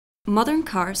Modern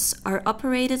cars are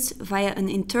operated via an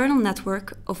internal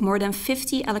network of more than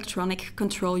 50 electronic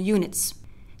control units.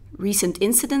 Recent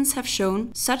incidents have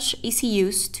shown such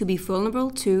ECUs to be vulnerable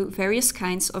to various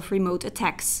kinds of remote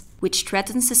attacks, which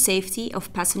threatens the safety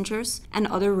of passengers and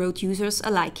other road users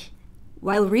alike.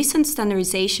 While recent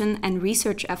standardization and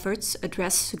research efforts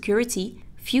address security,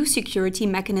 few security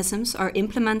mechanisms are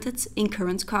implemented in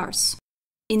current cars.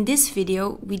 In this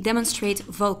video, we demonstrate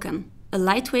VulCAN, a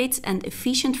lightweight and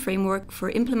efficient framework for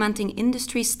implementing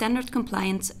industry standard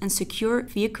compliant and secure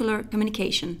vehicular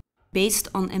communication, based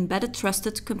on embedded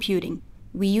trusted computing.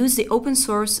 We use the open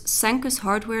source Sancus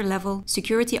hardware-level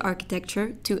security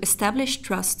architecture to establish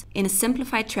trust in a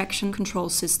simplified traction control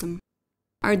system.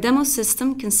 Our demo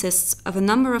system consists of a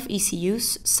number of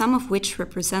ECUs, some of which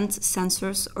represent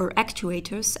sensors or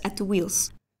actuators at the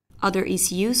wheels. Other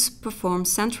ECUs perform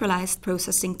centralized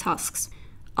processing tasks.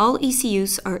 All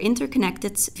ECUs are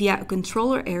interconnected via a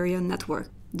controller area network,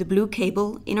 the blue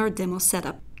cable in our demo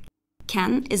setup.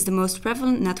 CAN is the most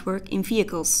prevalent network in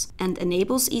vehicles and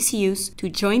enables ECUs to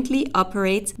jointly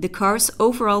operate the car's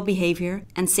overall behavior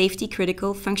and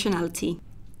safety-critical functionality.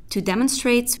 To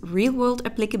demonstrate real-world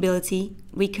applicability,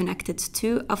 we connected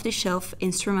two off-the-shelf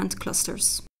instrument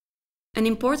clusters. An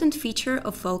important feature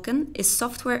of VulCAN is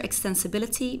software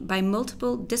extensibility by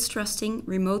multiple distrusting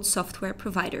remote software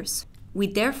providers. We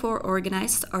therefore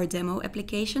organized our demo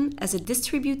application as a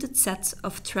distributed set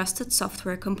of trusted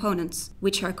software components,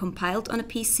 which are compiled on a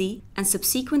PC and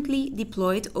subsequently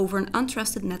deployed over an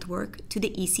untrusted network to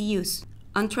the ECUs.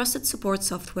 Untrusted support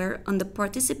software on the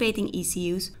participating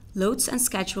ECUs loads and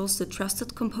schedules the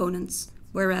trusted components,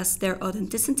 whereas their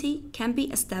authenticity can be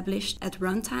established at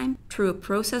runtime through a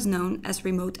process known as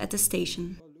remote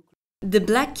attestation. The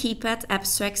black keypad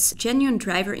abstracts genuine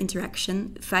driver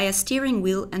interaction via steering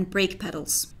wheel and brake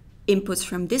pedals. Inputs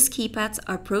from this keypad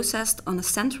are processed on a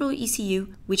central ECU,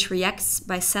 which reacts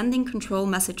by sending control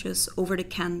messages over the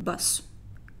CAN bus.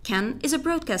 CAN is a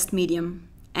broadcast medium.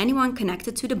 Anyone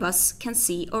connected to the bus can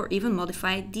see or even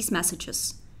modify these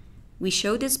messages. We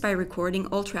show this by recording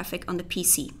all traffic on the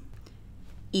PC.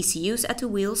 ECUs at the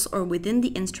wheels or within the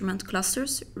instrument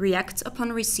clusters react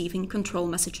upon receiving control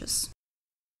messages.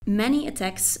 Many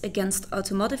attacks against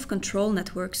automotive control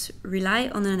networks rely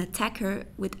on an attacker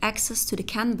with access to the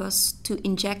CAN bus to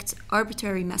inject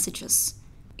arbitrary messages.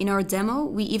 In our demo,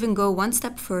 we even go one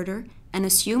step further and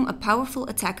assume a powerful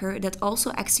attacker that also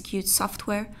executes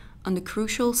software on the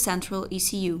crucial central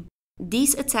ECU.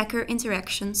 These attacker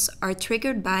interactions are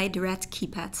triggered by the red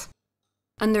keypad.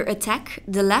 Under attack,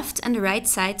 the left and the right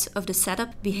sides of the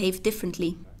setup behave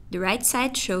differently. The right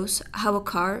side shows how a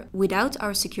car without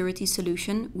our security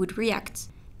solution would react,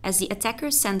 as the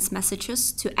attacker sends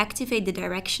messages to activate the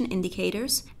direction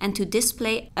indicators and to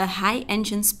display a high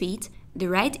engine speed. The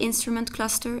right instrument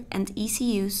cluster and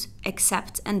ECUs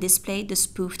accept and display the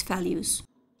spoofed values.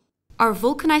 Our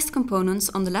vulcanized components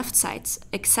on the left side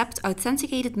accept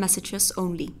authenticated messages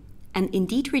only, and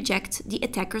indeed reject the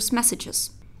attacker's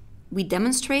messages. We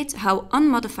demonstrate how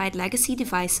unmodified legacy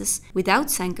devices without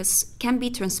Sancus can be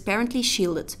transparently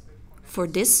shielded. For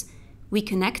this, we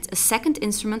connect a second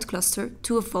instrument cluster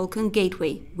to a VulCAN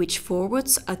gateway, which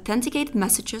forwards authenticated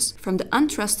messages from the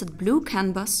untrusted blue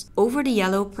CAN bus over the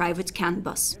yellow private CAN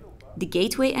bus. The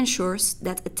gateway ensures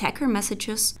that attacker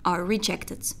messages are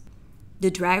rejected.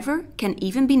 The driver can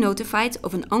even be notified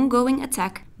of an ongoing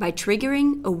attack by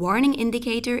triggering a warning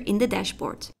indicator in the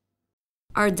dashboard.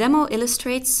 Our demo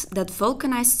illustrates that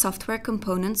vulcanized software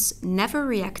components never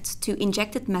react to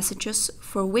injected messages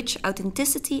for which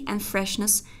authenticity and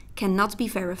freshness cannot be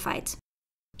verified.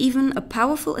 Even a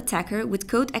powerful attacker with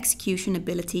code execution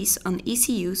abilities on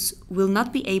ECUs will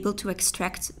not be able to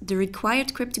extract the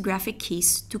required cryptographic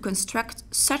keys to construct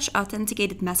such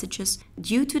authenticated messages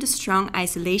due to the strong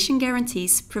isolation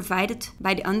guarantees provided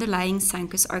by the underlying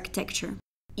Sancus architecture.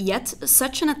 Yet,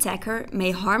 such an attacker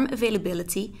may harm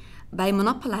availability by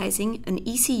monopolizing an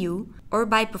ECU or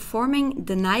by performing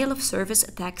denial of service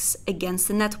attacks against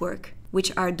the network,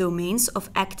 which are domains of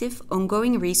active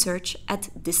ongoing research at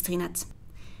Distrinet.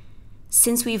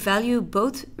 Since we value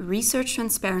both research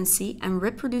transparency and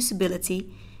reproducibility,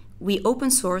 we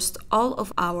open-sourced all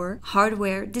of our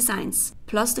hardware designs,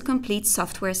 plus the complete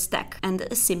software stack and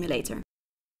a simulator.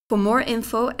 For more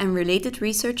info and related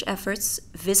research efforts,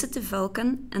 visit the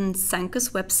VulCAN and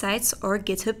Sancus websites or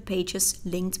GitHub pages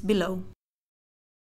linked below.